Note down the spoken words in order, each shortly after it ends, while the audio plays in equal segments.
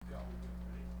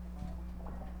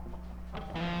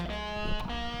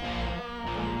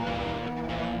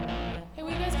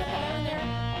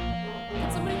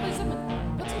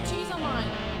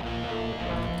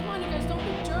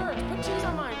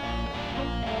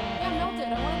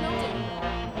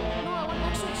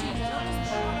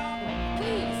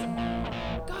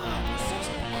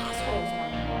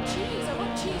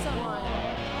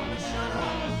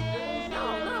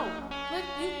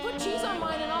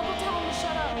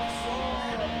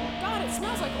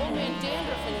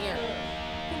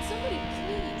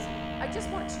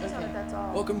just more cheese on it, that's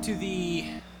all. Welcome to the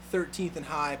 13th and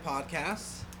High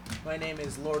podcast. My name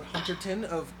is Lord Hunterton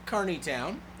of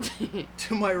Carneytown.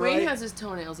 To my right... Wayne has his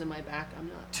toenails in my back. I'm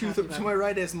not To my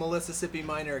right is Mississippi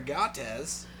Minor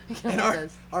Gattez. And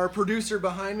our producer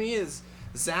behind me is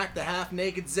Zach the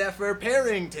Half-Naked Zephyr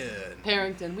Parrington.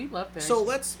 Parrington. We love Parrington. So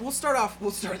we'll start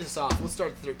this off. We'll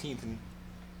start the 13th and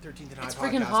High podcast. It's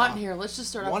freaking hot off. in here. Let's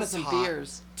just start off One, with some hot.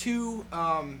 Beers. Two,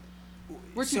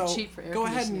 We're too cheap for air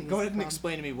conditioning. Go ahead and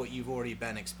explain to me what you've already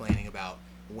been explaining about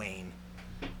Wayne.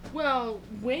 Well,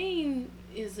 Wayne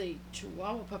is a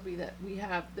Chihuahua puppy that we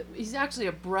have. He's actually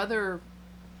a brother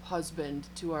husband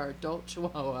to our adult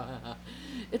Chihuahua.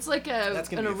 It's like an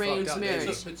arranged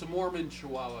marriage. It's a Mormon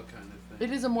Chihuahua kind of thing.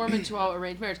 It is a Mormon Chihuahua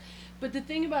arranged marriage. But the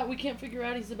thing about, we can't figure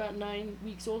out, he's about 9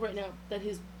 weeks old right now, that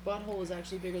his butthole is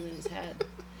actually bigger than his head.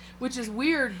 Which is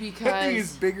weird because... I think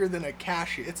he's bigger than a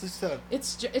cashew. It's just a...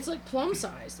 It's like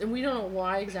plum-sized, and we don't know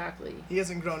why exactly. He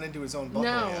hasn't grown into his own butthole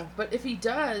yet. No, but if he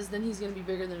does, then he's going to be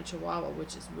bigger than a Chihuahua,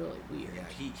 which is really weird. Yeah,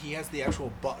 he has the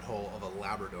actual butthole of a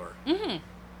Labrador. Mm-hmm.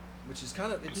 Which is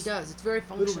kind of... He does. It's very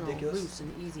functional, loose,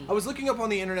 and easy. I was looking up on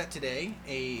the internet today,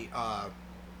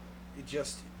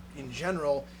 just in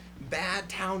general, bad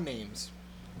town names.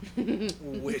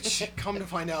 Which, come to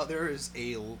find out, there's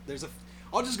a...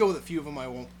 I'll just go with a few of them. I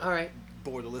won't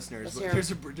bore the listeners. But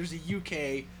there's a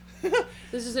UK...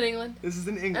 This is in England? This is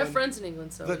in England. I have friends in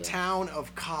England, so The town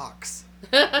of Cox.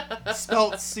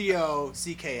 Spelt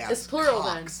C-O-C-K-S. It's plural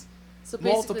Cox. then. So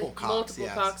multiple Cox, multiple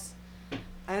yes. Cox.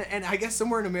 And I guess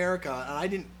somewhere in America, and I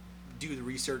didn't do the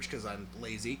research because I'm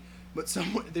lazy, but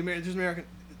somewhere, there's American...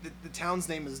 The town's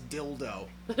name is Dildo.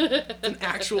 It's an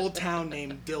actual town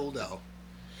named Dildo.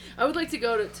 I would like to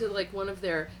go to like one of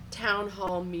their town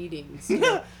hall meetings. You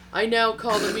know? I now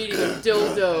call the meeting of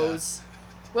dildos.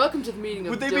 Welcome to the meeting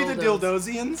of dildos. Would they be the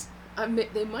Dildosians?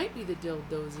 They might be the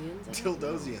Dildosians.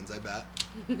 Dildosians, I bet.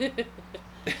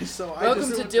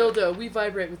 Welcome to Dildo. We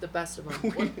vibrate with the best of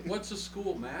them. What's the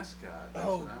school mascot?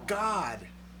 Oh, God.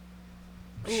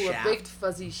 Ooh, Shaft. A big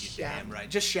fuzzy Shaft. Damn right.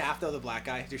 Just Shaft, though, the black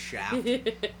guy. Just Shaft.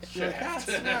 Shaft.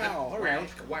 All right.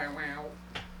 Wow.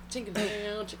 Chink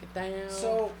it down.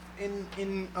 So, in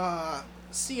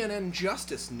CNN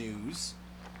Justice News...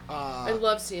 I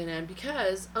love CNN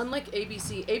because, unlike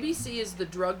ABC is the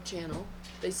drug channel.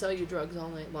 They sell you drugs all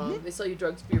night long. Mm-hmm. They sell you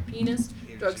drugs for your penis,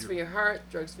 drugs for your heart,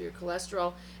 drugs for your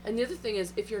cholesterol. And the other thing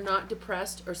is, if you're not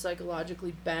depressed or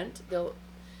psychologically bent, they'll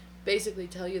basically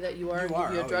tell you that you are and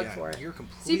give you a drug for it. You're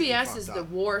completely CBS is up. the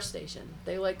war station.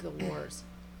 They like the wars.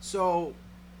 So,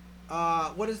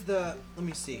 what is the... Let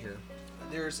me see here.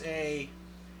 There's a...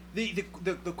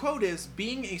 The quote is,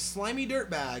 being a slimy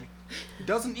dirtbag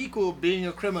doesn't equal being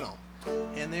a criminal.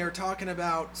 And they are talking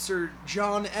about Sir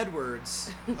John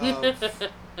Edwards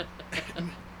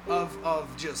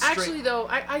of just straight... Actually, though,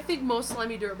 I think most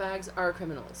slimy dirtbags are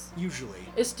criminals. Usually.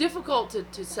 It's difficult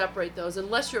to separate those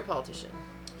unless you're a politician.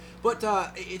 But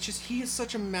it's just, he has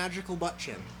such a magical butt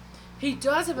chin. He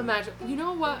does have a magic... You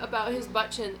know what about his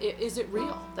butt chin? Is it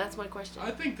real? That's my question.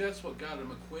 I think that's what got him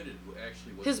acquitted,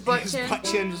 actually. His butt his chin? His butt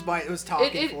chin just by... It was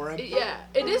talking for him. Yeah,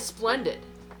 it is splendid.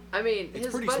 I mean, it's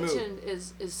his butt chin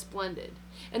is splendid.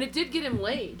 And it did get him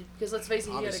laid. Because let's face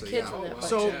it, he had a kid from that butt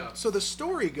chin. So the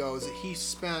story goes that he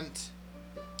spent...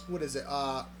 What is it?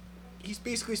 He's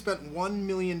basically spent $1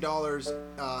 million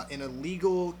in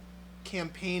illegal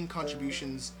campaign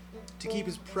contributions to keep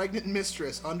his pregnant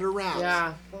mistress under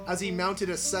wraps as he mounted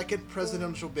a second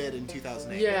presidential bid in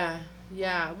 2008.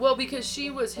 Yeah. Well, because she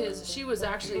was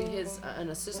actually an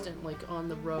assistant, like, on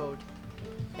the road.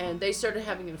 And they started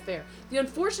having an affair. The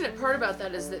unfortunate part about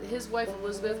that is that his wife,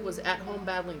 Elizabeth, was at home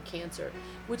battling cancer,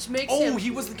 which makes him... Oh,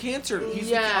 he was the cancer.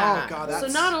 Oh, God, that's...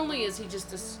 So not only is he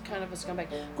just kind of a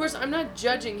scumbag. Of course, I'm not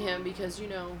judging him because, you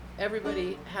know,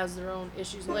 everybody has their own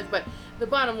issues in life. But the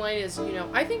bottom line is, you know,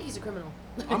 I think he's a criminal.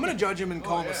 I'm going to judge him and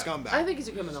call him a scumbag. I think he's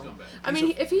a criminal. I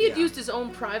mean, if he had used his own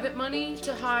private money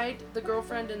to hide the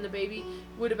girlfriend and the baby,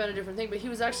 would have been a different thing. But he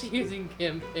was actually using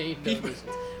campaign donations,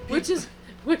 which is...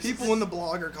 People in the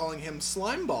blog are calling him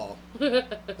Slimeball.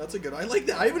 That's a good one. I like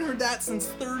that. I haven't heard that since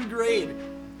 3rd grade.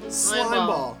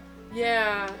 Slimeball.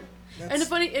 Yeah. And the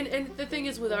funny and the thing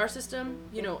is with our system,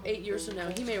 you know, 8 years from now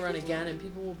he may run again and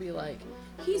people will be like,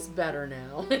 he's better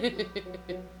now.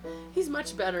 He's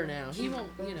much better now. He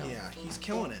won't, you know. Yeah, he's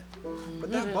killing it.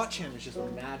 But that butt chin is just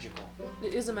magical.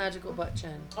 It is a magical butt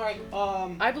chin. All right.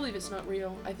 I believe it's not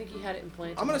real. I think he had it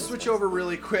implanted. I'm gonna switch over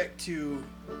really quick to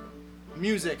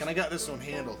music, and I got this one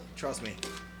handled. Trust me.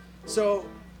 So,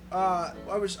 I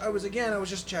was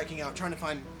just checking out, trying to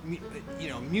find,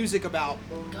 music about.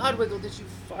 God, Wiggle, did you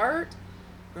fart?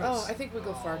 Oh, I think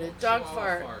Wiggle farted. Dog Chihuahua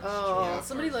fart. farts. Oh, Chihuahua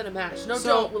somebody farts. let him hatch. No, So-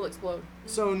 don't. We'll explode.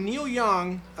 So Neil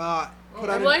Young put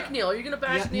I out like Neil. Are you gonna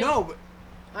bash yeah, Neil? no, but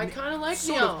I kind of like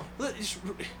sort Neil.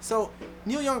 of. So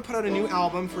Neil Young put out a new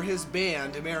album for his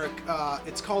band,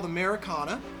 it's called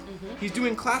Americana. Mm-hmm. He's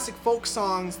doing classic folk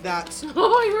songs that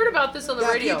Oh, I heard about this on the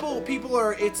that radio. people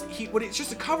are it's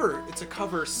just a cover. It's a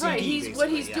cover CD. Right. What basically,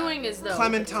 he's yeah. doing is though.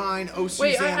 Clementine, Oh Wait,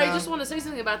 Susanna. I just want to say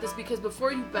something about this because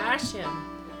before you bash him,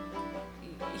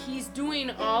 he's doing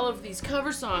all of these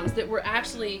cover songs that were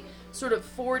actually sort of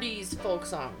 40s folk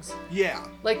songs. Yeah.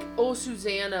 Like Oh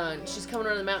Susanna and She's Coming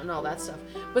Around the Mountain and all that stuff.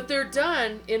 But they're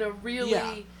done in a really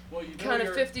Yeah. Well, you know kind of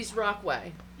you're- 50s rock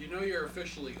way. You know you're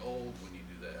officially old when you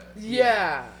do that.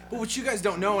 Yeah. But what you guys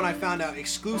don't know, and I found out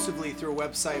exclusively through a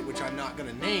website which I'm not going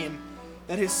to name,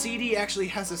 that his CD actually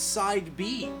has a side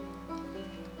B.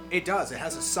 It does. It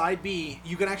has a side B.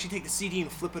 You can actually take the CD and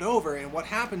flip it over, and what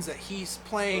happens that he's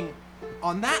playing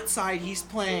on that side, he's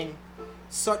playing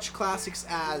such classics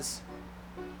as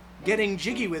Getting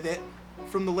Jiggy With It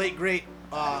from the late great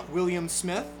William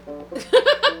Smith.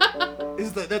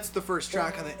 That's the first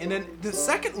track on it. And then the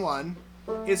second one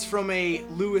is from a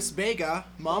Louis Vega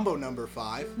Mambo Number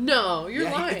 5. No, you're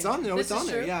Yeah, lying. it's on there. This It's on is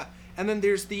there. true? Yeah. And then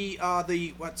there's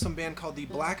some band called the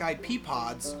Black Eyed Pea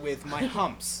Pods with My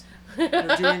Humps. They're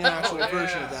doing an actual Oh,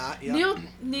 version yeah. of that. Yeah.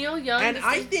 Neil Young. and is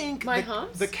I the- think my the,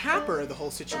 humps. the capper of the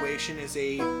whole situation is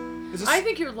a. I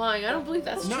think you're lying. I don't believe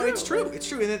that's no, true. it's true. It's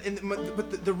true.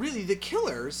 But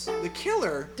the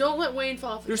killer. Don't let Wayne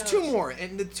fall off the There's couch. two more,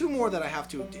 and the two more that I have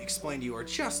to explain to you are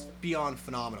just beyond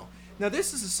phenomenal. Now,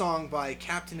 this is a song by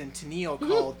Captain and Tennille Mm-hmm.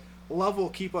 called "Love Will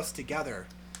Keep Us Together."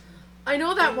 I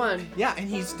know that one. Yeah, and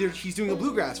he's doing a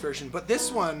bluegrass version, but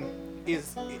this one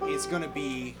is going to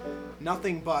be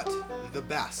nothing but the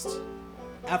best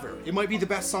ever. It might be the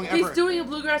best song He's ever. doing a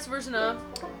bluegrass version of.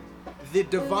 The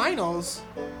Divinyls,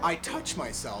 I Touch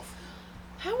Myself.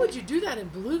 How would you do that in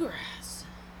bluegrass?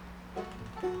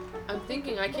 I'm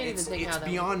thinking. I can't even think It's how that.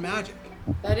 beyond magic.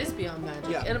 That is beyond magic.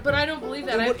 Yeah. But I don't believe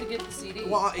that. And I have what- to get the CD.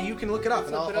 Well, you can look it up,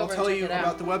 and Flip it I'll over and tell check you it out.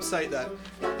 about the website that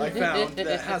I found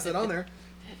that has it on there.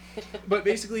 But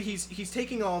basically, he's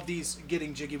taking all of these,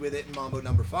 Getting Jiggy With It, and Mambo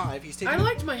Number 5. He's taking. I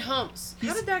liked my humps. How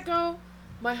He's- did that go?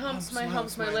 My humps, my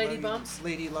lady bumps.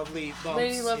 Lady lovely bumps.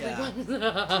 Lady lovely yeah. bumps.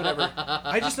 Whatever.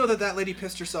 I just know that lady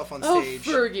pissed herself on Oh, stage.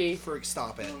 Fergie.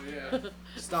 Stop it. Oh yeah. Stop it.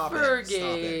 Stop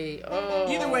it. Fergie.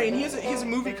 Oh. Either way, and he has a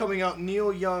movie coming out,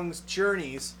 Neil Young's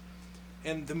Journeys,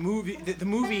 and the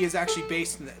movie is actually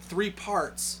based in 3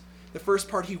 parts. The first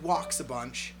part he walks a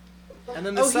bunch, and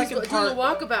then the second he's part, doing a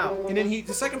walkabout. and then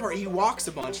the second part he walks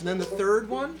a bunch, and then the third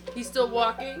one He's still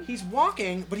walking. he's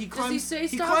walking, but he climbs. he say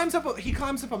he stuff?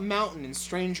 climbs up a mountain in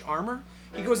strange armor.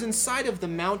 He goes inside of the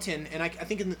mountain, and I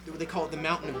think they call it the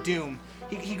Mountain of Doom.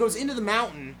 He goes into the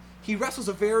mountain. He wrestles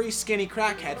a very skinny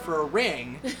crackhead for a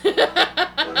ring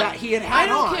that he had I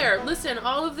don't on. care. Listen,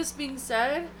 all of this being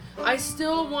said, I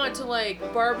still want to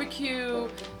like barbecue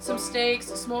some steaks,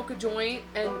 smoke a joint,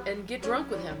 and get drunk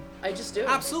with him. I just do.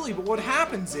 Absolutely, but what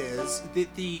happens is that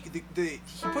he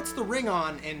puts the ring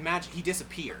on and he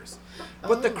disappears.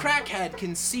 But the Oh. crackhead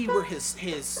can see where his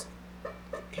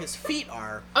feet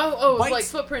are. Oh, bites- like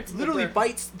footprints. in the Literally dirt.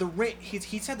 bites the ring.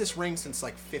 He's had this ring since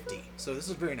like 50, so this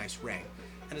is a very nice ring,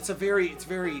 and it's very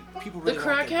people The really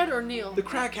like it. crackhead or Neil? The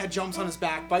crackhead jumps on his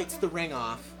back, bites the ring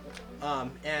off,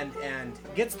 and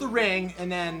gets the ring,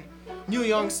 and then Neil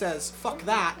Young says "fuck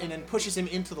that" and then pushes him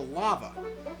into the lava.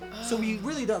 So he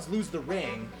really does lose the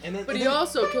ring, and then. But and he then-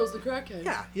 also kills the crackhead.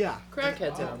 Yeah.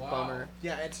 Crackhead's Oh, a wow. bummer.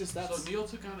 Yeah, it's just So Neil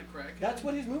took on a crackhead. that's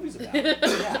what his movie's about.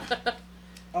 Yeah.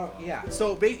 Oh yeah.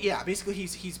 So basically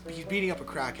he's beating up a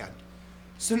crackhead.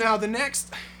 So now the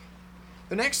next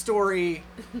story,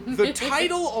 the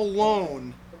title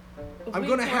alone, I'm Wait,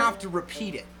 gonna what? have to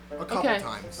repeat it a couple Okay.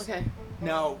 times. Okay.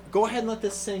 Now go ahead and let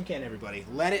this sink in, everybody.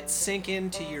 Let it sink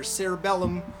into your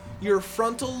cerebellum, your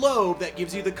frontal lobe that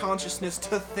gives you the consciousness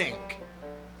to think.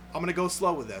 I'm gonna go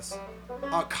slow with this.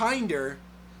 A kinder,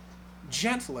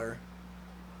 gentler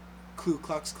Ku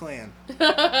Klux Klan.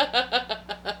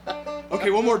 Okay,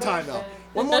 one more time though.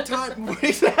 One more time.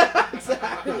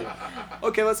 Exactly.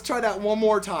 Okay, let's try that one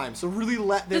more time. So really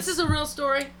let this. This is a real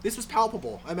story. This was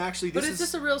palpable. I'm actually. But is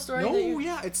this a real story? No, that you...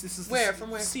 yeah, this is. Where?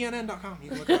 From where? CNN.com. You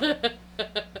can look it up.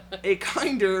 A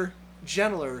kinder,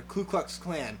 gentler Ku Klux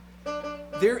Klan.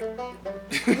 They're.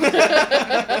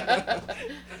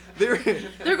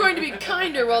 They're going to be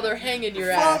kinder while they're hanging your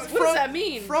ass. What does that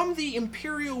mean? From the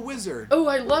Imperial Wizard. Oh,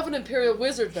 I love an Imperial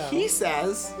Wizard though. He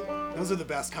says, those are the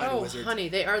best kind of Oh, wizards. honey,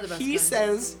 they are the best. He kind.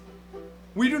 says,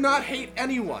 we do not hate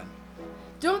anyone.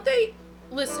 Don't they?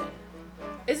 Listen,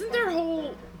 isn't their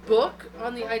whole book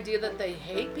on the idea that they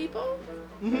hate people.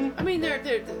 Mhm. I mean, they're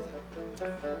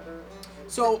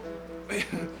So,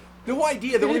 no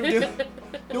idea. The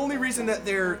only reason that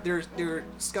their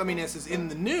scumminess is in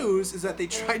the news is that they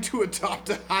tried to adopt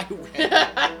a highway.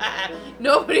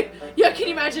 nobody. Yeah, can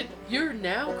you imagine? You're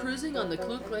now cruising on the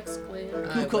Ku Klux Klan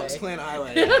Ku Klux highway. Klan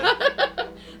highway.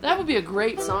 That would be a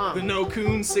great song. The No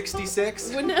Coon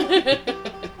 66. Wouldn't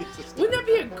that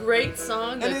be a great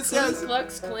song? The And it Ku says-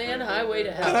 Klux Klan Highway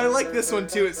to And I Hell. like this one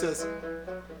too. It says,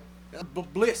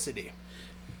 publicity.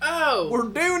 Oh, We're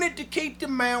doing it to keep the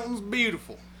mountains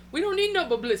beautiful. we don't need no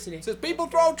publicity, It says people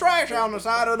throw trash on the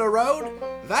side of the road.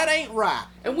 That ain't right.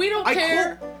 and we don't I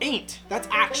care. quote, ain't. That's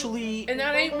actually. And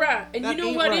that ain't right. And That you know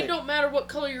ain't what? right. It don't matter what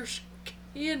color your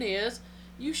skin is.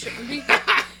 You shouldn't be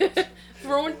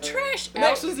throwing trash out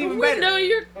next one's the even window better. of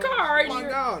your car. Oh And my you're,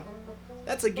 God.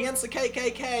 That's against the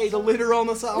KKK, the litter on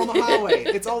the highway.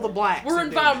 It's all the blacks. we're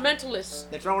that do it. environmentalists.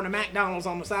 They're throwing the McDonald's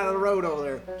on the side of the road over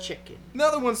there. Chicken.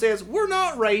 Another one says, we're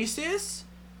not racist.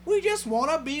 We just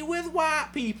want to be with white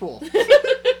people.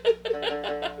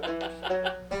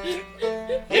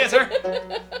 Yes, sir.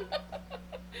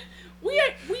 We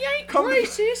ain't Come to-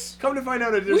 racist. Come to find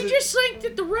out, We just think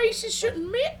that the races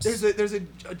shouldn't mix. there's a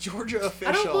Georgia official.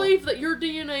 I don't believe that your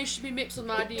DNA should be mixed with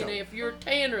my DNA if you're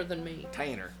tanner than me.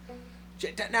 Tanner.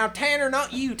 Now Tanner,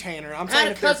 not you, Tanner. I'm I saying had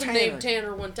a if they're cousin Tanner. named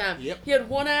Tanner one time. Yep. He had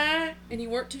one eye and he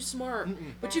weren't too smart.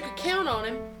 But you could count on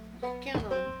him. Count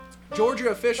on him. Georgia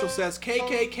official says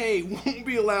KKK won't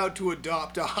be allowed to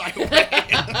adopt a highway.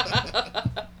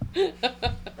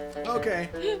 Okay,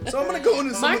 so I'm gonna go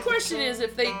into some. My question is,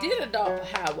 if they did adopt a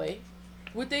highway,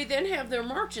 would they then have their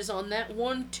marches on that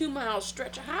 1 2-mile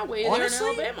stretch of highway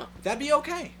Honestly, there in Alabama? that'd be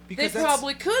okay They because that's.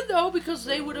 probably could though, because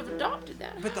they would have adopted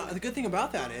that. But the good thing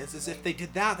about that is if they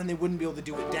did that, then they wouldn't be able to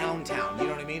do it downtown. You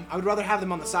know what I mean? I would rather have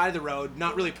them on the side of the road,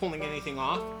 not really pulling anything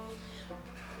off,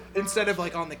 instead of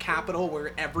like on the Capitol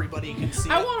where everybody can see.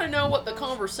 I it. want to know what the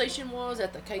conversation was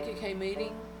at the KKK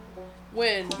meeting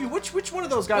when Which one of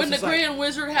those guys when the was like, Grand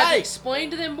Wizard had "Hey." to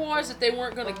explain to them boys that they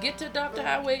weren't going to get to adopt a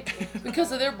highway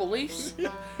because of their beliefs. Or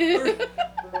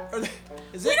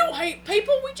is We it? don't hate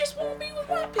people. We just want to be with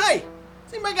white people. Hey,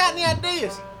 has anybody got any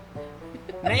ideas?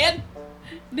 Ned?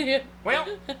 Yeah. Well,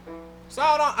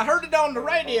 saw it on, I heard it on the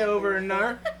radio over in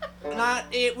there, and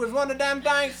it was one of them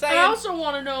things saying. I also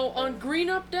want to know on Green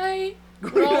Up Day,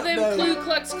 would Green all Up them Day. Ku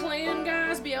Klux Klan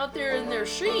guys be out there in their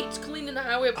sheets cleaning the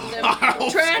highway up with them I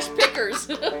hope trash pickers?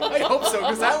 I hope so,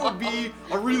 because that would be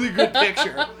a really good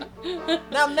picture.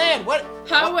 Now, Ned, what?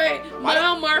 Highway Why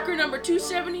mile marker number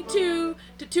 272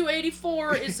 to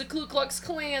 284 is the Ku Klux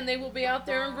Klan. They will be out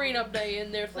there on Green Up Day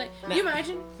in their thing. Can you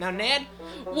imagine? Now, Ned,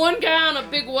 One guy on a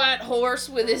big white horse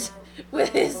with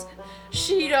his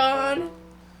sheet on,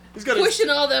 he's got pushing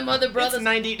all them other It's brothers.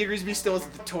 98 degrees, but he still has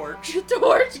the torch. The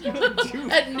torch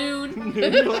Dude. at noon.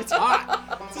 It's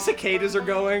hot. The cicadas are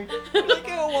going. You're like,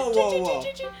 oh, whoa, whoa, whoa.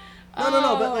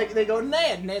 No, but like they go,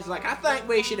 Ned. Ned's like, I think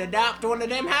we should adopt one of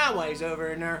them highways over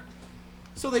in there.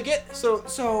 So they get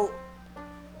so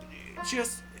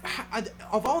just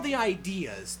of all the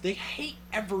ideas, they hate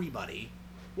everybody.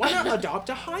 Why not adopt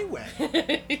a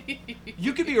highway?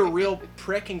 You could be a real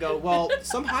prick and go, well,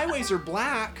 some highways are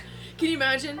black. Can you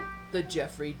imagine the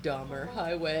Jeffrey Dahmer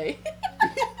highway?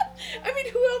 I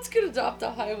mean, who else could adopt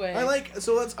a highway?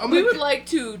 We would like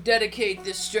to dedicate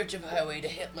this stretch of highway to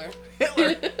Hitler.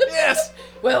 Hitler. Yes.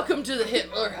 Welcome to the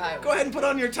Hitler highway. Go ahead and put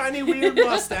on your tiny weird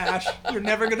mustache. You're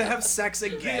never gonna have sex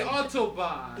The again.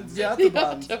 Autobahn. Yeah, the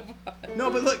buns. No,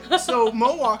 but look. So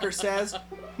Mo Walker says,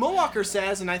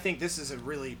 and I think this is a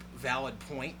really valid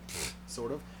point,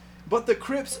 sort of. But the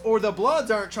Crips or the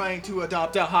Bloods aren't trying to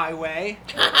adopt a highway.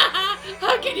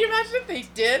 How can you imagine if they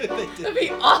did? If they did. That'd be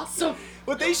awesome.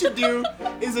 What they should do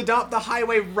is adopt the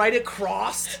highway right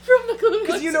across. From the Ku Klux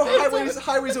Because you know Klan.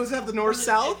 highways always have the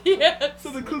north-south. Yes. So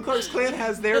the Ku Klux Klan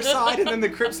has their side, and then the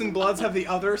Crips and Bloods have the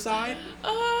other side.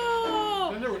 Oh.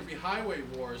 Then there would be highway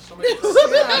wars. Somebody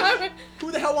would Yeah.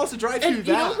 Who the hell wants to drive And through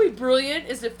you know that? what would be brilliant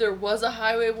is if there was a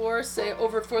highway war, say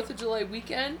over 4th of July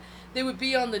weekend, they would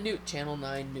be on the new Channel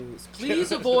 9 News.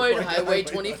 Please avoid Highway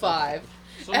 25.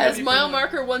 As mile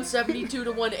marker 172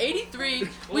 to 183,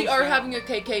 we are having a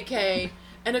KKK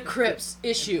and a Crips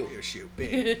issue. Issue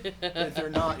big. But if they're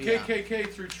not, yeah. KKK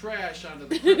threw trash onto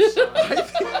the Crips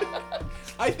side.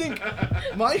 I think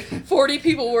my 40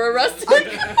 people were arrested.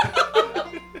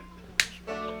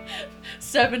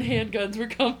 7 handguns were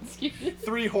confiscated.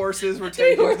 3 horses were 3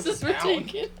 taken. horses were down.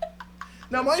 taken.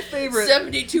 Now my favorite.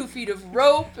 72 feet of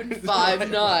rope and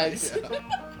 5 knives.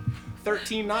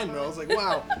 13.9 mil. I was like,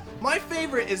 wow. My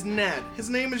favorite is Ned. His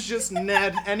name is just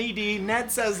Ned, N-E-D.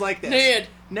 Ned says like this. Ned.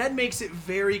 Ned makes it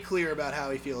very clear about how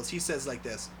he feels. He says like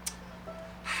this.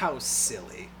 How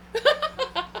silly.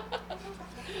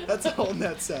 That's all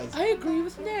Ned says. I agree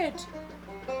with Ned.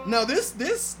 Now this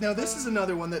is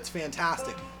another one that's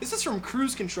fantastic. This is from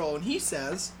Cruise Control, and he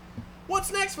says,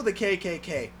 "What's next for the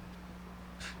KKK?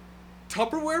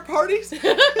 Tupperware parties?"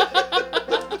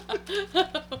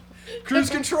 Cruise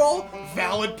Control,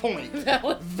 valid point.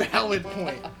 Valid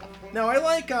point. Now I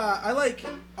like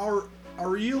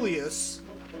Aurelius.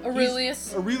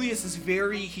 Aurelius. Aurelius is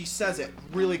he says it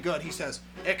really good. He says,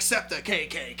 "Accept the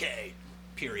KKK."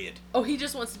 Period. Oh, he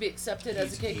just wants to be accepted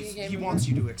as a KKK. He wants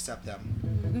you to accept them.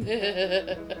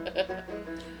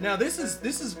 Now this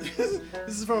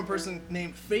is from a person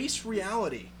named Face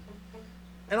Reality,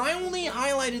 and I only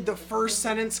highlighted the first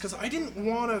sentence because I didn't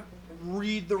want to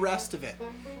read the rest of it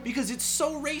because it's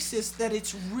so racist that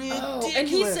it's ridiculous. Oh, and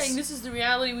he's saying this is the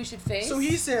reality we should face. So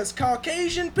he says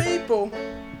Caucasian people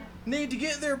need to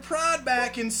get their pride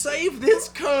back and save this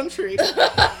country.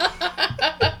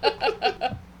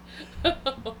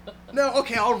 No,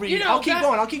 okay, I'll read it. I'll keep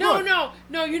going.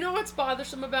 No, you know what's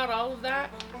bothersome about all of that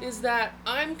is that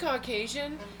I'm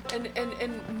Caucasian,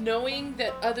 and knowing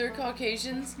that other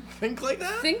Caucasians Think like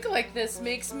that? think like this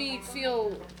makes me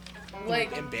feel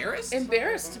like Embarrassed?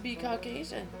 embarrassed to be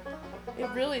Caucasian. It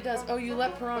really does. Oh, you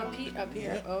let Piranha Pete up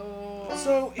here. Yeah. Oh.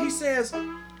 So he says,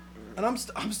 and I'm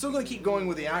still going to keep going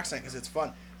with the accent because it's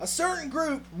fun. A certain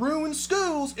group ruins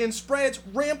schools and spreads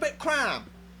rampant crime.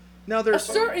 Now A there's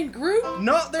certain group?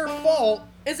 not their fault.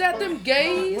 Is that them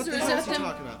gays What or the is hell that is he them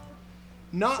talking about?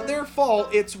 Not their fault.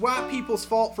 It's white people's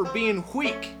fault for being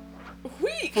weak.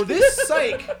 weak? For this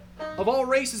sake of all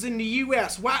races in the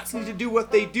U.S., whites need to do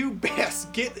what they do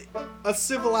best: get a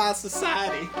civilized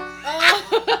society.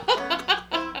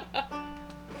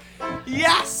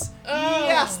 Yes, Oh.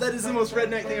 yes, that is the most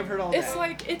redneck thing I've heard all day.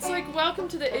 It's like welcome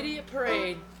to the idiot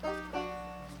parade.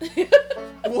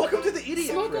 Welcome to the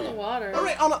idiot Smoke parade. on the water. All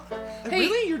right, Hey.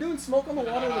 really, you're doing smoke on the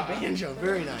water with a banjo?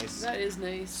 Very nice. That is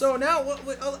nice. So now,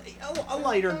 a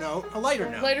lighter note. A lighter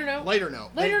note. Lighter note? Lighter note.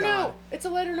 Lighter Thank God. note. It's a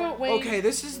lighter note, Wayne. Okay,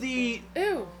 this is the Ew.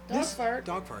 Dog this fart.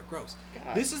 Dog fart. Gross.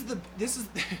 God. This is this is,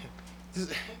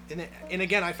 and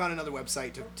again, I found another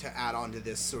website to add on to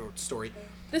this story.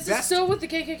 This is Best- still with the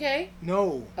KKK?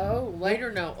 No. Oh,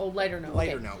 lighter note. Oh, lighter note.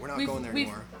 Lighter Okay. note. We're not We've- going there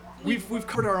we've- anymore. We've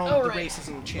covered our own All the right.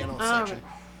 racism channel All section.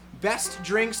 right. Best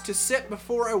drinks to sip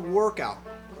before a workout.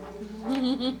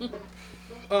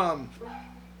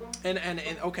 And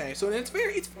okay, so it's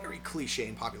very cliche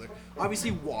and popular.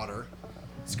 Obviously, water.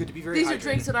 It's good to be very These are hydrated.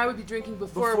 drinks that I would be drinking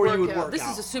before Before a you would workout. work This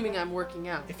out. is assuming I'm working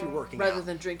out. If you're working rather out.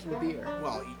 than drinking beer.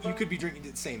 Well, you could be drinking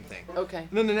the same thing. Okay. And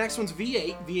then the next one's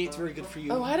V8. V8's very good for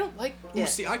you. Oh, I don't like Ooh, it.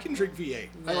 see, I can drink V8.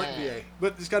 I like Nah. V8,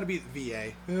 but it's got to be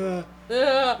VA. Ugh.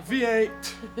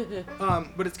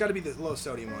 V8. But it's got to be the low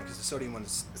sodium one because the sodium one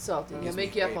is. Salty. Yeah, gives me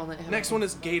make you up great. all night. Next one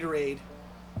is Gatorade,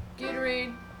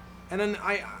 Gatorade. and then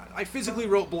I physically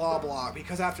wrote blah blah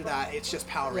because after that it's just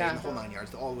Powerade Yeah. and the whole 9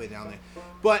 yards all the way down there.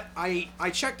 But I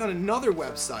checked on another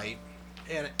website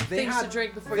and they Things had to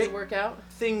drink before they- you work out.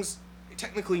 things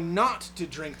technically not to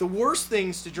drink. The worst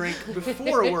things to drink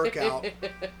before a workout.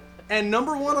 And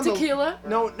number one on Tequila? the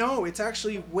no, it's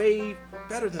actually way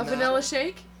better than A that. vanilla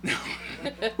shake? No,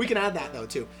 we can add that though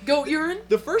too. Goat urine?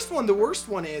 The worst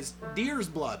one is deer's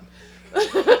blood.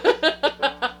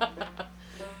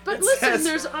 But It listen, says-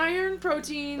 there's iron,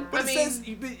 protein. But I mean,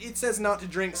 it says not to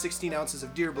drink 16 ounces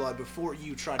of deer blood before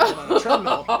you try to get on a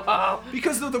treadmill.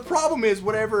 Because the problem is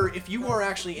if you are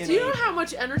actually in do you know how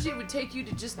much energy it would take you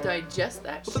to just digest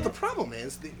that But shit? the problem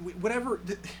is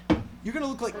you're gonna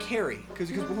look like Carrie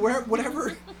because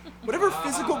whatever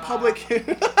physical public.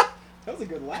 That was a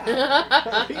good laugh.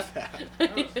 I like that.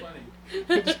 That was funny.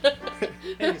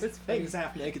 Thanks,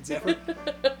 half naked Zephyr.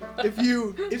 If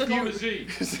you Come with Z.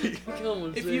 Come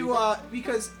on, if Zeke. you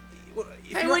because if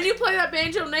Hey, you're- when you play that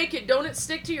banjo naked, don't it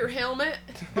stick to your helmet?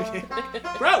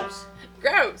 gross.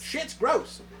 Gross. Shit's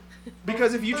gross.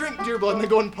 Because if you drink deer blood and then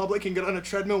go in public and get on a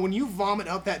treadmill, when you vomit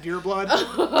up that deer blood,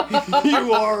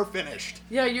 you are finished.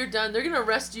 Yeah, you're done. They're gonna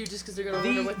arrest you just because they're gonna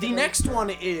wonder what The next one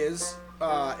is,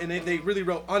 and they really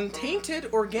wrote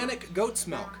untainted organic goat's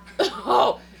milk.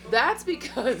 Oh, that's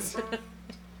because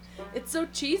it's so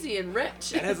cheesy and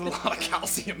rich. It has a lot of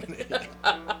calcium in it.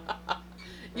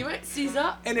 You might seize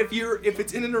up. And if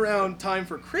it's in and around time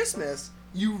for Christmas,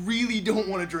 you really don't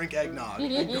want to drink eggnog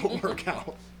and go work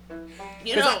out.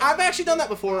 You 'Cause know, I've actually done that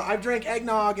before. I've drank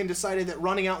eggnog and decided that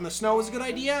running out in the snow was a good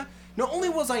idea. Not only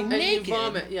was I and naked, you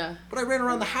vomit. Yeah. but I ran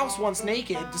around the house once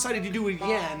naked, decided to do it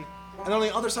again, and on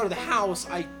the other side of the house,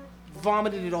 I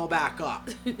vomited it all back up.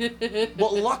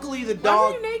 But luckily the Why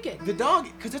dog... were you naked? The dog,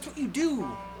 because that's what you do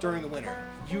during the winter.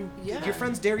 Yeah. Your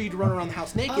friends dare you to run around the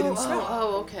house naked and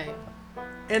smell. Okay.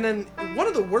 And then one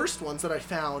of the worst ones that I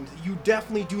found, you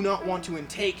definitely do not want to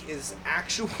intake, is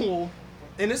actual,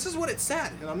 and this is what it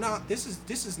said, and I'm not. This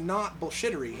is not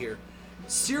bullshittery here.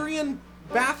 Syrian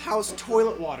bathhouse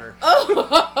toilet water.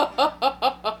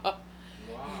 Wow.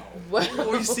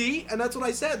 Well, you see, and that's what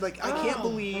I said. Like, I can't Oh.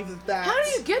 believe that. How do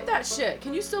you get that shit?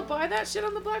 Can you still buy that shit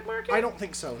on the black market? I don't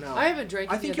think so. No. I haven't drank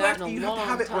I any think of you that have, in a you have to long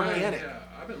have it time. organic. Yeah,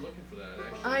 I've been looking for that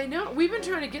actually. I know. We've been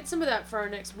trying to get some of that for our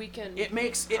next weekend. It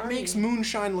makes party.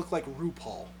 moonshine look like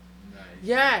RuPaul, Nice.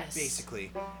 Yes.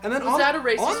 basically. And then Was on, that a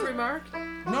racist on- remark?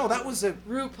 No, that was a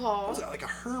RuPaul. was it like a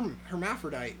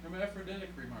hermaphrodite. Hermaphroditic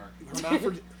remark.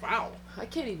 Hermaphrodite. Wow. I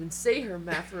can't even say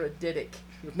hermaphroditic.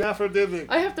 Hermaphrodite.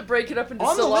 I have to break it up into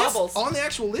On the syllables. list, on the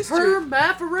actual list here.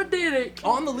 Hermaphroditic.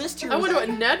 On the list here. I was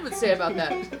wonder what Ned would say about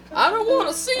that. I don't want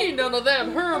to see none of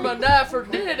them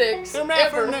hermaphroditics ever.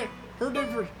 Hermaphrodite.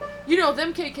 Hermaphrodite. You know,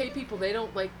 them KK people, they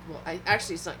don't like, well,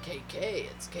 actually it's not KK,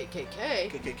 it's KKK.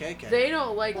 KKK. They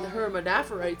don't like the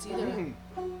hermaphrodites either. Mhm.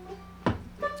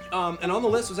 And on the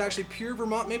list was actually pure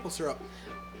Vermont maple syrup.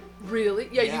 Really?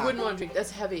 Yeah, Yeah. you wouldn't want to drink.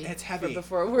 That's heavy. It's for heavy.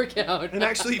 before a workout. And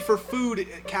actually, for food,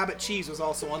 Cabot cheese was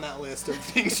also on that list of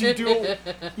things you don't,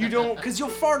 because you'll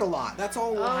fart a lot. That's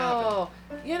all will happen. Oh,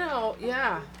 you know,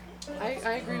 yeah. I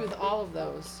agree with all of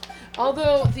those.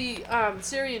 Although the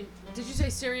Syrian, did you say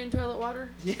Syrian toilet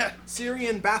water? Yeah,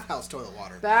 Syrian bathhouse toilet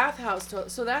water. Bathhouse toilet.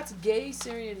 So that's gay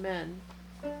Syrian men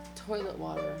toilet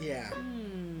water. Yeah,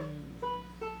 Hmm.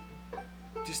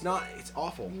 just not. It's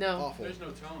awful. No. Awful. There's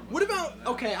no telling. What about?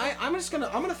 Okay, I'm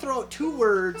gonna throw out 2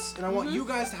 words, and I want Mhm. you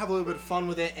guys to have a little bit of fun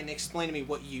with it and explain to me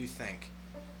what you think.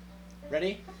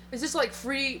 Ready? Is this like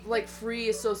free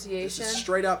This association? is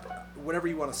straight up whatever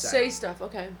you want to Say stuff.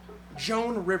 Okay.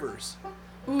 Joan Rivers.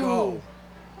 Ooh. Go.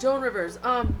 Joan Rivers.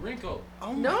 Wrinkle?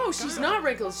 Oh my No, she's God. not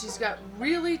wrinkled. She's got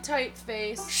really tight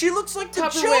face. She looks like the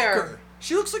Tupperware. Joker.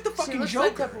 She looks like the She fucking looks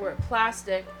Joker. like Tupperware,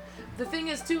 plastic. The thing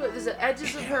is too, is the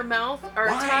edges of her mouth are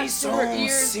Why attached so to her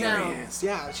ears now. serious?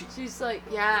 Yeah, She's like,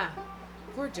 yeah,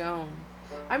 poor Joan.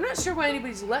 I'm not sure why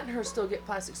anybody's letting her still get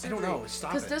plastic I surgery. don't know.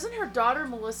 Stop Because it. doesn't her daughter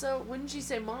Melissa? Wouldn't she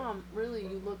say, "Mom, really,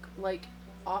 you look like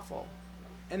awful"?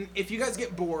 And if you guys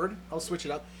get bored, I'll switch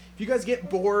it up. If you guys get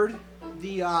bored,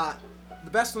 the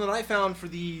best one that I found for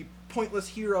the pointless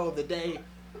hero of the day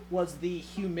was the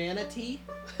humanity.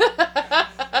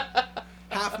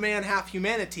 Half man, half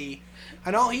humanity.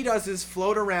 And all he does is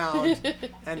float around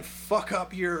and fuck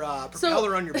up your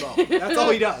propeller on your boat. That's all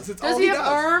he does. It's Does all he he have does.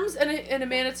 arms and a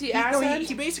manatee ass No, head?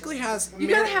 he basically has. You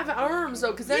gotta have arms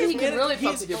though, because then he can really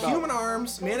fuck with your boat. human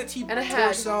arms, manatee And a head.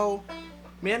 torso,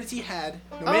 manatee head.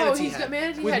 No, Oh, manatee he's head. got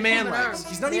manatee with head, man human legs. arms.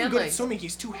 He's not even Man good at legs. swimming.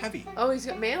 He's too heavy. Oh, he's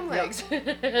got man legs.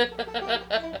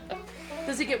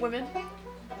 Does he get women?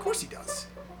 Of course he does.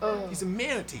 Oh. He's a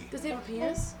manatee. Does he have a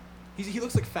penis? He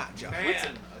looks like Fat Joe. Man.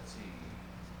 Let's see.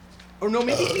 Or no,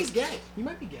 maybe he's gay. He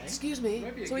might be gay. Excuse me.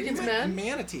 Maybe a So he gay gets He might- men.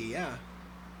 Manatee, yeah.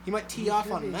 He might tee He off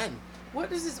could on be. men. What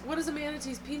does a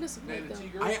manatee's penis look like Manatee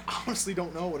though? girl? I honestly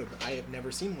don't know what I have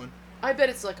never seen one. I bet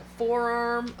it's like a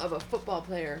forearm of a football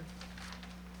player.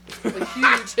 Like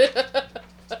huge.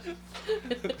 I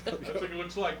think it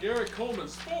looks like Gary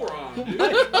Coleman's forearm, dude.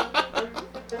 I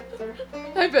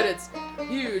bet it's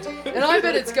huge. And I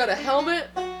bet it's got a helmet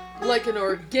like an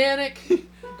organic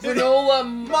granola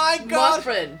My God,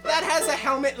 muffin. that has a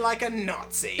helmet like a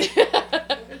Nazi.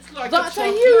 It's like That's a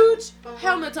chocolate- huge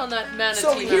helmet on that manatee.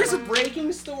 So here's a head.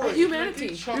 breaking story. humanity.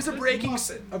 Here's chocolate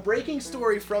muffin. a breaking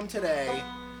story from today.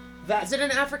 That Is it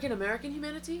an African American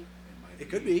humanity? it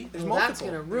could be. There's Well, multiple. that's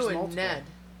gonna There's ruin multiple. Ned.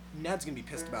 Ned's gonna be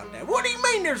pissed about that. What do you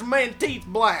mean there's manatees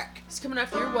black? He's coming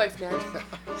after your wife, Ned.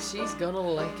 She's gonna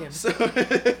like him. So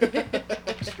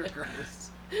extra gross.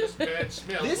 This bed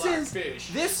smells This like is fish.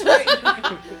 this way.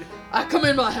 I come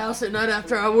in my house at night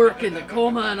after I work in the coal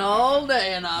mine all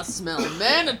day and I smell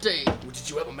manatee. Did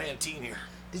you have a manatee in here?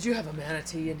 Did you have a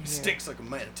manatee in here? Stinks like a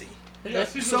manatee.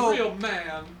 Yes, he's So- a real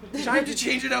man. Time to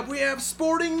change it up. We have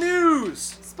sporting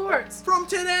news Sports. from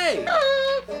today.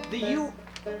 The U.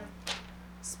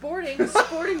 Sporting news.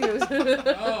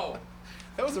 Oh.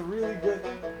 That was a really good.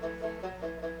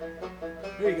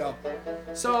 There you go.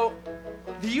 So,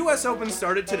 the U.S. Open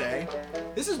started today.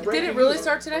 This is breaking. Did it really news.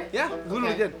 start today? Yeah, it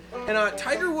literally Okay. did. And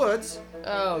Tiger Woods.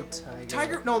 Oh,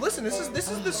 Tiger. No, listen. This is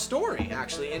the story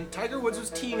actually. And Tiger Woods was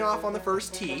teeing off on the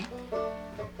first tee.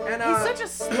 And He's such a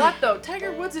slut, though.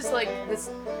 Tiger Woods is like this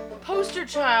poster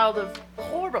child of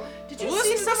horrible. Did you Well,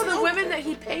 see listen some of the listen, women that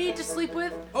he paid to sleep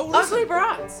with? Oh, listen. Ugly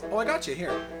broads. Oh, I got you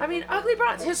here. I mean, ugly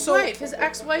broads. His So- wife, his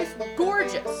ex-wife,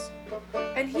 gorgeous.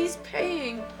 And he's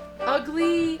paying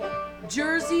ugly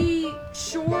Jersey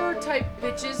Shore type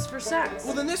bitches for sex.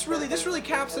 Well, then this really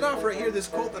caps it off right here. This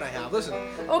quote that I have. Listen.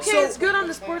 Okay, so- it's good on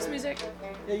the sports music.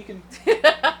 Yeah, you can. Yeah,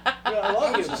 I I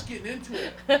love was you. just getting into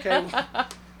it. Okay.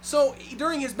 So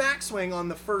during his backswing on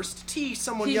the first tee,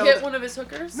 someone He yelled. hit one of his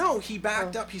hookers? No, he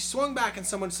backed up. He swung back, and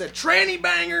someone said, "Tranny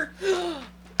banger."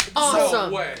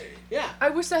 Awesome. No way. Yeah. I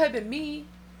wish that had been me.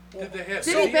 Did they have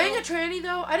Did he bang a tranny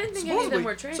though? I didn't think any of them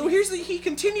were trannies. So he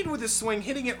continued with his swing,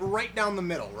 hitting it right down the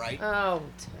middle, right? Oh.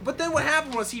 But then what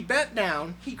happened was he bent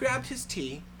down, he grabbed his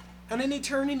tee, and then he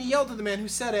turned and he yelled to the man who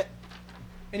said it,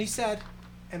 and he said,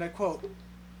 and I quote,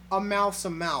 "A mouth's a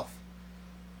mouth."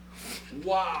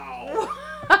 Wow.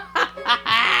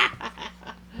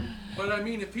 But I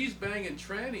mean, if he's banging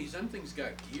trannies, them things got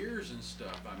gears and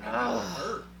stuff. I mean, that would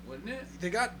hurt, wouldn't it? They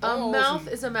got A balls. mouth and-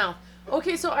 is a mouth.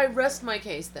 Okay, so I rest my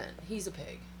case then. He's a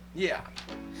pig. Yeah.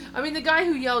 I mean, the guy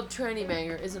who yelled tranny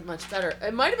banger isn't much better.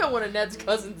 It might have been one of Ned's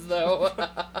cousins, though.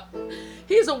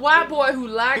 He's a white boy who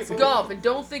likes golf and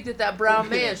don't think that brown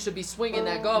man should be swinging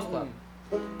that golf club.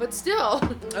 But still.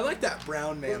 I like that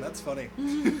brown man. That's funny.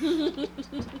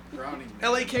 Browning.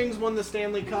 LA Kings won the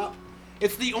Stanley Cup.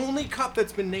 It's the only cup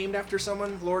that's been named after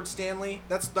someone, Lord Stanley.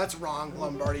 That's wrong.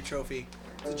 Lombardi Trophy.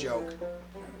 It's a joke.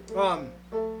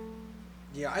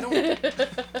 Yeah, I don't.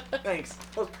 Thanks.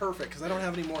 That was perfect because I don't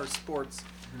have any more sports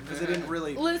because I didn't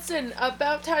really. Listen,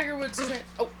 about Tiger Woods.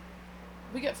 Oh,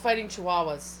 we get fighting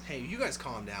chihuahuas. Hey, you guys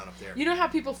calm down up there. You know how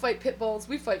people fight pit bulls?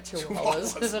 We fight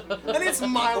chihuahuas. And it's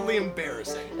mildly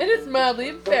embarrassing. And it's mildly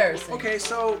embarrassing. Okay,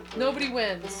 so Nobody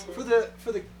wins. for the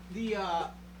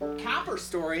Capper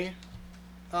story,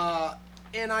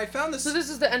 and I found this. So this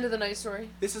is the end of the night story?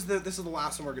 This is the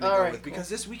last one we're gonna All go right, with cool.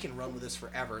 because we can run with this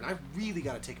forever, and I really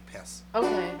gotta take a piss.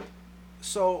 Okay.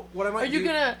 So what I might Are you do?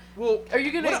 gonna Well, Are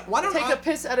you gonna why don't take I- a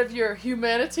piss out of your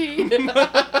humanity?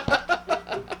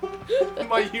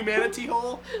 my humanity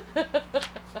hole?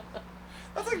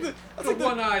 That's like the The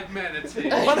one-eyed manatee.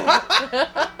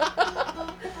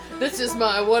 This is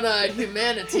my one-eyed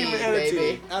humanity,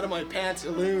 baby. out of my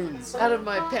pantaloons. Out of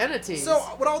my panities. So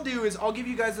what I'll do is I'll give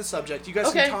you guys the subject. You guys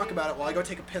Okay. can talk about it while I go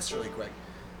take a piss really quick.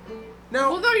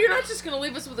 Now, Well, no, you're not just gonna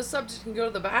leave us with a subject and go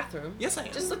to the bathroom. yes, I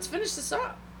am. Just let's finish this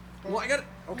up. Well, I got it.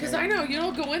 Okay. Because I know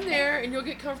you'll go in there and you'll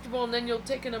get comfortable and then you'll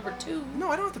take a number 2.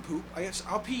 No, I don't have to poop.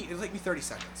 I'll pee. It'll take me 30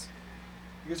 seconds.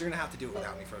 You guys are gonna have to do it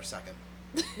without me for a second.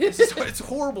 It's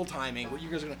horrible timing. What you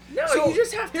guys are gonna? No, So, you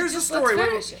just have to. Here's just the story. Let's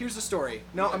Wait, finish it. here's the story.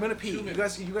 No, I'm gonna pee. 2 You minutes.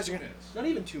 guys are 2 gonna. minutes. Not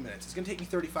even 2 minutes. It's gonna take me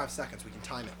 35 seconds. We can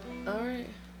time it. All right.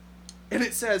 And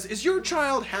it says, "Is your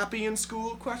child happy in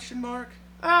school?" Question mark.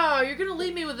 Oh, you're gonna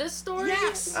leave me with this story?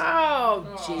 Yes. Oh,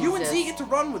 Jesus. You and Z get to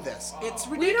run with this. It's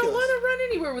ridiculous. We don't want to run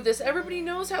anywhere with this. Everybody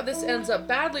knows how this ends up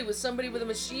badly with somebody with a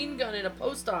machine gun in a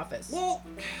post office. Well,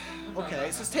 okay.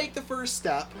 It says take the first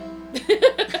step.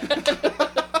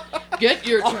 Get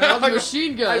your child's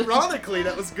machine gun. Ironically,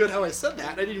 that was good how I said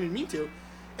that. I didn't even mean to.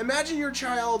 Imagine your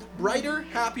child brighter,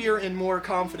 happier, and more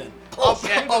confident. With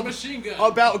a machine gun.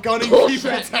 About gunning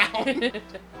people down.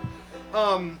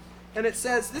 And it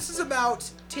says this is about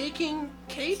taking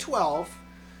K-12,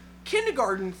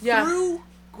 kindergarten Yeah. through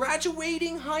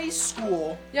graduating high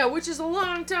school Yeah, which is a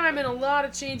long time and a lot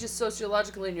of changes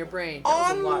sociologically in your brain.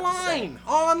 That was a lot to say.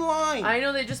 online. I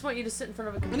know they just want you to sit in front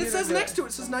of a computer. And it says do next to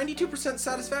it says 92%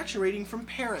 satisfaction rating from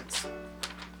parents.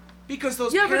 Because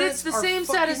those Yeah, but parents it's the are same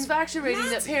fucking satisfaction rating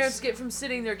that Nazis. parents get from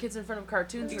sitting their kids in front of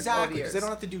cartoons for 12 Exactly, years. because they don't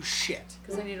have to do shit.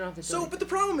 Because then you don't have to do So, anything. but the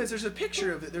problem is there's a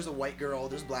picture of it. There's a white girl,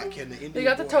 there's a black kid, and the Indian They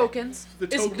got the boy. tokens. The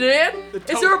Is token- Ned?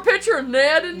 the Is there a picture of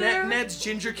Ned in there? Ned's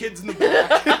ginger kids in the back.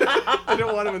 I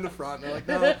don't want him in the front. They're like,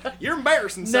 no, you're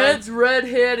embarrassing, son. Ned's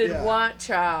red-headed Yeah. white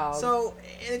child. So,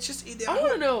 and it's just... I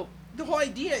want to know, The whole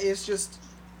idea is just...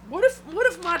 what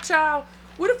if my child,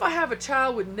 what if I have a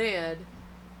child with Ned,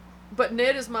 but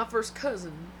Ned is my first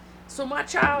cousin, so my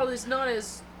child is not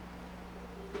as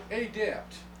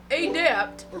Adept.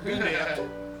 adept Or being apt.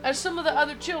 as some of the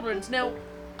other children's. Now,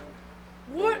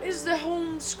 what is the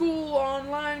homeschool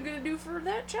online going to do for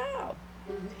that child?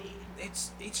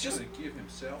 It's Just just... to give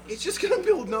himself. It's just gonna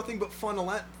build nothing but fun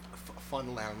wow,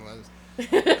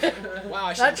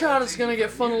 I That child is going to get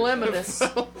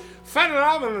funnelemonious.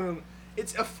 phenomenon.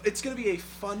 It's gonna be a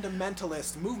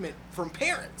fundamentalist movement from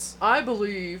parents. I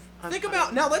believe. Think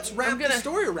about now. Let's wrap I'm gonna- the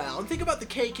story around. Think about the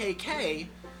KKK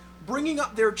bringing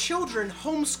up their children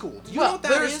homeschooled. You know what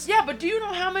that there's- is? Yeah, but do you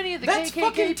know how many of the That's KKK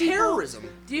fucking people? terrorism.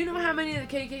 Do you know how many of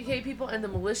the KKK people and the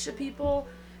militia people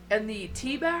and the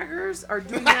teabaggers are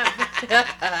doing that?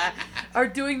 are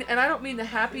doing, and I don't mean the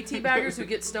happy teabaggers who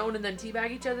get stoned and then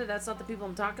teabag each other. That's not the people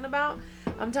I'm talking about.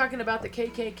 I'm talking about the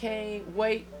KKK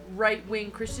white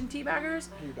right-wing Christian teabaggers.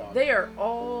 They are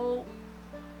all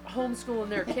homeschooling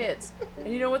their kids.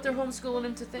 And you know what they're homeschooling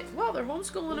them to think? Well, they're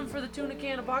homeschooling them for the tuna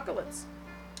can apocalypse.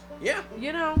 Yeah.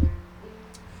 You know?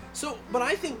 So, but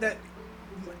I think that,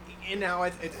 and now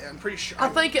I'm pretty sure. I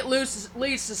think it leads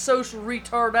to social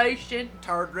retardation.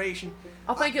 Retardation.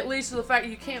 I think it leads to the fact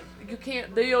you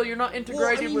can't deal. You're not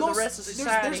integrated with the rest of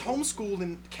society. There's homeschooled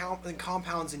in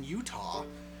compounds in Utah,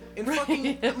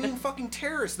 and fucking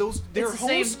terrorists. They're It's the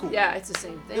same- homeschooled. Yeah, it's the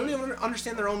same They don't thing. even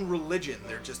understand their own religion.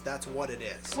 That's what it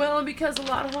is. Well, and because a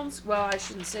lot of well, I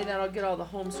shouldn't say that. I'll get all the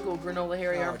homeschool granola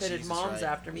hairy Oh, armpitted Jesus, moms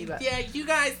right. after me, but Yeah, you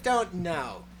guys don't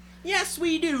know. Yes,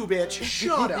 we do, bitch.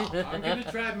 Shut up. I'm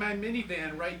gonna drive my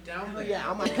minivan right down there. Yeah,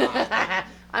 oh my god.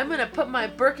 I'm gonna put my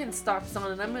Birkenstocks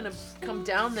on and I'm gonna come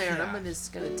down there and Yeah. I'm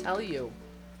just gonna tell you.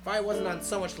 If I wasn't on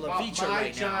so much La Vicha my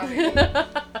right now. Johnny.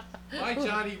 My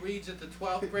Johnny reads at the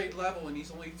 12th grade level and he's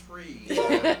only 3.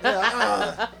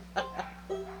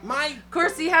 My Of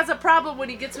course, he has a problem when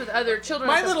he gets with other children.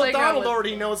 my at the little playground Donald with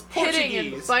already knows hitting and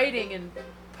Portuguese. biting and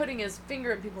putting his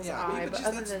finger in people's Yeah, eye. but But just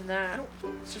other that's- than I that,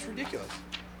 don't, it's just ridiculous.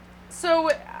 so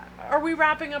are we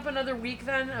wrapping up another week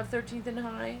then of 13th and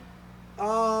High?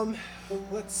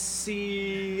 Let's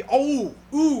see. Oh,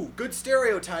 ooh, good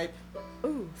stereotype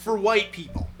Ooh, for white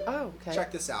people. oh, okay.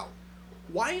 Check this out.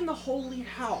 Why in the holy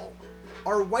hell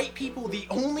are white people the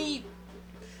only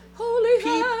Holy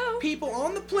hell! people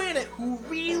on the planet who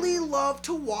really love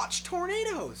to watch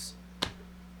tornadoes?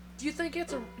 Do you think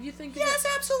it's a? You think? Yes,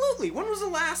 absolutely. When was the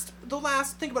last?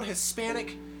 Think about a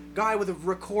Hispanic guy with a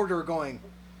recorder going,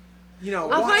 you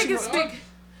know, I watching. think it's big.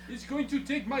 He's going to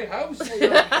take my house.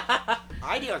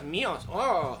 Ay, Dios mío.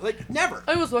 Oh, like never.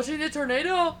 I was watching the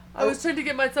tornado. I was trying to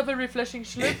get myself a refreshing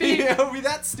Schlippy. Yeah, are we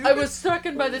that stupid? I was struck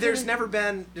by the. There's never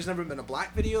been a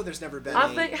black video. There's never been.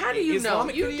 I think. How do you know?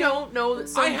 Islamic You video. don't know that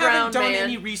some I brown haven't done man.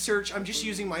 any research. I'm just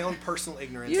using my own personal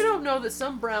ignorance. You don't know that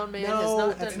some brown man No, has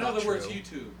not that's In done. not other words, true.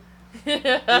 YouTube.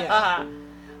 Yeah.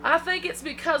 I think it's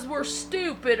because we're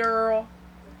stupid, Earl.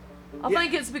 I Yeah.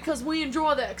 think it's because we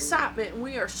enjoy the excitement and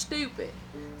we are stupid.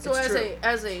 So It's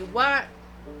as true. a white,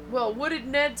 well, what did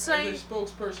Ned say? As a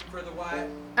spokesperson for the white.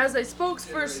 As a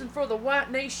spokesperson for the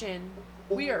white nation,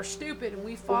 we are stupid and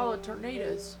we follow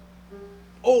tornadoes.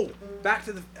 Oh, back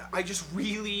to the. I just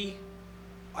really,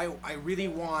 I really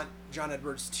want John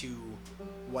Edwards to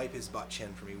wipe his butt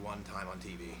chin for me one time on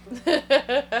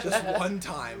TV. Just one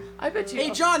time. I bet you.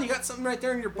 Hey, John, you got something right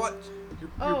there in your butt, your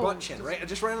Oh. butt chin, right?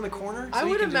 Just right on the corner. I so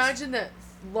you would can just- imagine that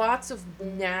lots of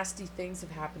nasty things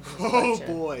have happened to his Oh butt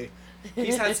chin. boy,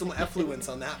 he's had some effluence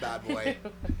on that bad boy.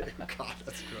 God,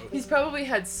 that's gross. He's probably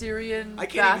had Syrian I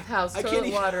can't even- bathhouse I can't toilet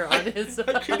even- water on his.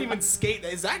 I couldn't even skate.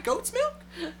 Is that goat's milk?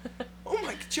 Oh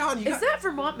my, John, you Is got. that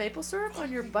Vermont maple syrup on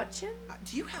your butt chin?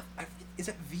 Do you have? Is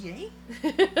it VA?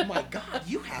 Oh my God,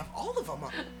 you have all of them.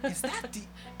 Is that the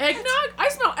Eggnog? I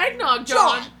smell eggnog,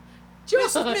 John.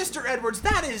 Mr. Edwards?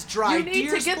 That is dry You need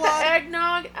deer's to get blood. the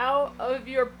eggnog out of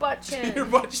your butt chin. Your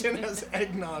butt chin has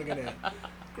eggnog in it.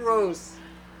 Gross.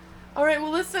 All right,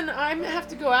 well, listen, I have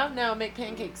to go out now and make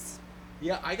pancakes.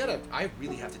 Yeah, I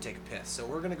really have to take a piss, so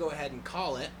we're gonna go ahead and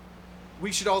call it.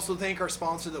 We should also thank our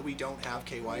sponsor that we don't have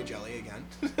KY jelly again.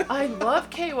 I love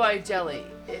KY jelly.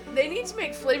 They need to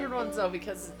make flavored ones, though,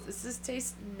 because this just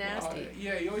tastes nasty.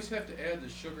 Yeah, you always have to add the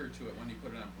sugar to it when you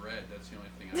put it on bread. That's the only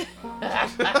thing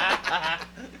I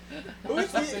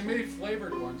found. They made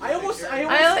flavored ones. I almost-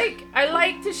 I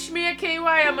like to smear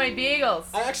KY on my bagels.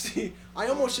 I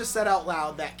almost just said out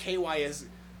loud that KY is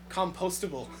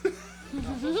compostable.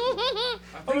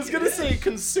 I was gonna say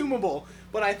consumable,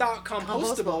 but I thought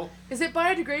compostable. Is it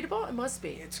biodegradable? It must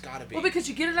be. It's gotta be. Well, because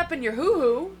you get it up in your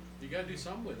hoo-hoo, You gotta do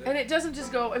something with it. and it doesn't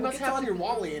just go. It Well, must it's have on to your be-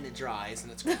 wally and it dries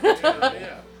and it's.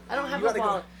 yeah. I don't have You a gotta go-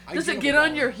 wallet. I Does do it have get a on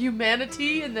wallet. your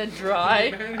humanity and then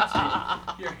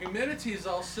dry? Your humanity is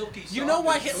all silky soft. You know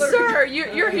why and Hitler- silky. Sir,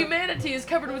 your humanity is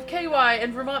covered with KY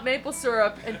and Vermont maple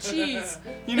syrup and cheese.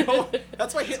 You know,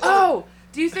 that's why Hitler. Oh,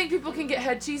 do you think people can get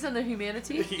head cheese on their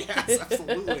humanity? Yes,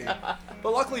 absolutely.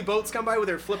 But luckily, boats come by with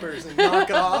their flippers and knock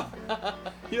it off.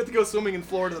 You have to go swimming in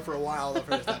Florida for a while.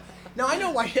 For this stuff. Now I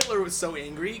know why Hitler was so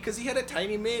angry because he had a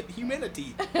tiny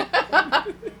humanity.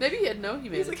 Maybe he had no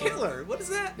humanity. He's like Hitler. What is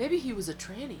that? Maybe he was a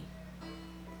tranny.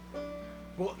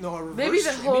 Well, no, a reverse. Maybe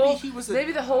the whole Maybe he was a.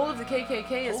 maybe the whole of the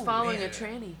KKK is Oh, following man. a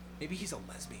tranny. Maybe he's a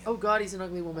lesbian. Oh God, he's an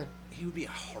ugly woman. He would be a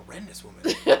horrendous woman.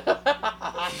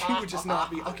 He would just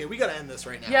not be. Okay, we gotta end this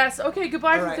right now. Yes. Okay.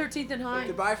 Goodbye All from right. 13th and High.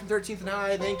 Goodbye from 13th and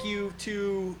High. Thank you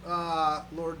to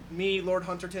Lord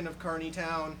Hunterton of Carney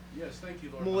Town. Yes, thank you,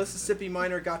 Lord. Mississippi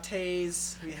Minor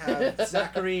Gattes. We have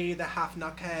Zachary the Half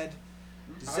Knuckhead.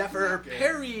 Zephyr Knuckhead.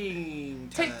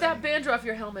 Perryington. Take that bandage off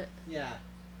your helmet. Yeah.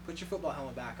 Put your football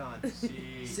helmet back on.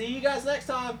 See. See you guys next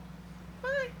time.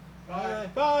 Bye. Bye.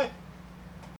 Bye.